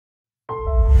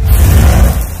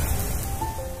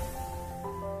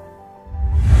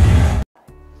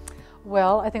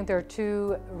Well, I think there are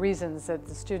two reasons that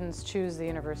the students choose the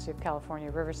University of California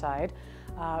Riverside.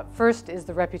 First is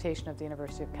the reputation of the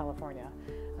University of California.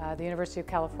 The University of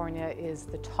California is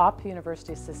the top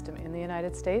university system in the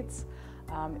United States.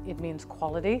 It means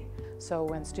quality. So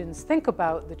when students think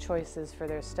about the choices for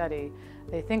their study,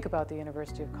 they think about the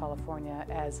University of California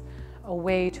as a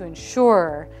way to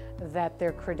ensure that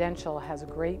their credential has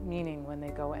great meaning when they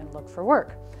go and look for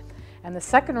work. And the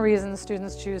second reason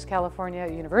students choose California,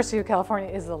 University of California,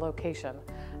 is the location.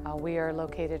 We are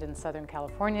located in Southern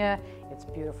California. It's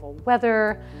beautiful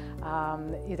weather.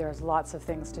 There's lots of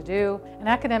things to do. An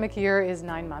academic year is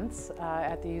 9 months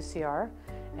at the UCR.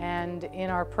 And in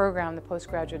our program, the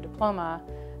postgraduate diploma,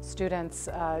 students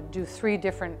do 3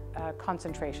 different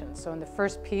concentrations. So in the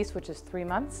first piece, which is 3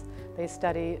 months, they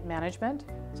study management.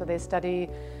 So they study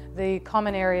the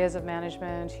common areas of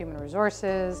management, human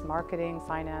resources, marketing,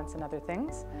 finance, and other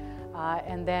things.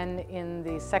 And then in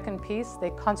the second piece, they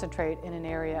concentrate in an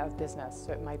area of business.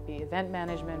 So it might be event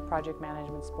management, project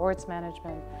management, sports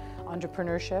management,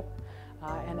 entrepreneurship,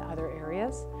 and other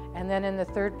areas. And then in the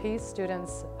third piece,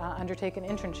 students undertake an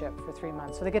internship for 3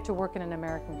 months. So they get to work in an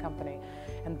American company.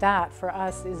 And that, for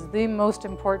us, is the most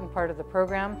important part of the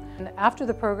program. And after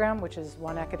the program, which is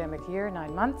 1 academic year,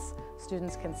 9 months,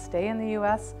 students can stay in the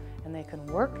US and they can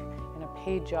work in a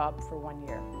paid job for 1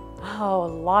 year. Oh,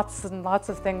 lots and lots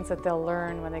of things that they'll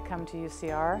learn when they come to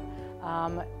UCR.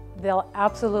 They'll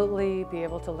absolutely be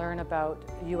able to learn about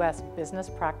US business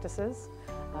practices.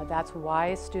 That's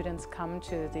why students come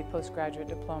to the postgraduate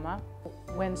diploma.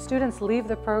 When students leave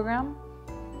the program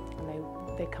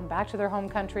and they come back to their home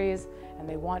countries and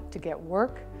they want to get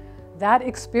work, that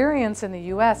experience in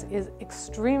the US is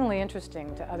extremely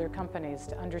interesting to other companies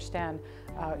to understand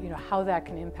how that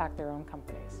can impact their own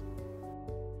companies.